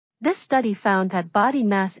This study found that body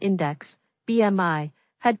mass index, BMI,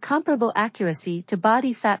 had comparable accuracy to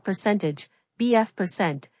body fat percentage,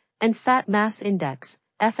 BF%, and fat mass index,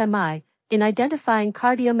 FMI, in identifying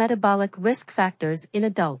cardiometabolic risk factors in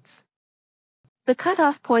adults. The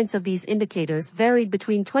cutoff points of these indicators varied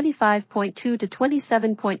between 25.2 to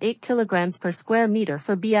 27.8 kilograms per square meter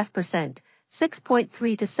for BF%,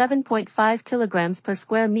 6.3 to 7.5 kilograms per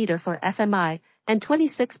square meter for FMI, and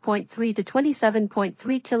 26.3 to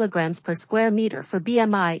 27.3 kilograms per square meter for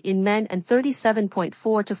BMI in men and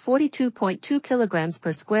 37.4 to 42.2 kilograms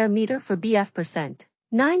per square meter for BF%,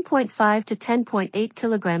 9.5 to 10.8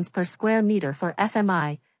 kilograms per square meter for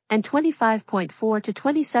FMI, and 25.4 to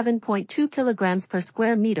 27.2 kilograms per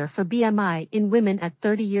square meter for BMI in women at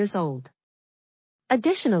 30 years old.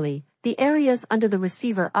 Additionally, the areas under the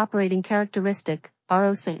receiver operating characteristic,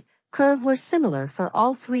 ROC, curve were similar for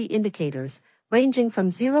all three indicators, ranging from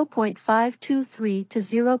 0.523 to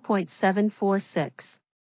 0.746.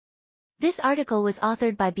 This article was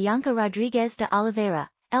authored by Bianca Rodrigues de Oliveira,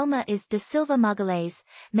 Elma is de Silva Magalhães,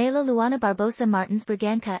 Maylla Luanna Barbosa Martins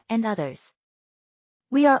Bragança, and others.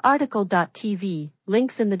 We are article.tv,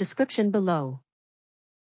 links in the description below.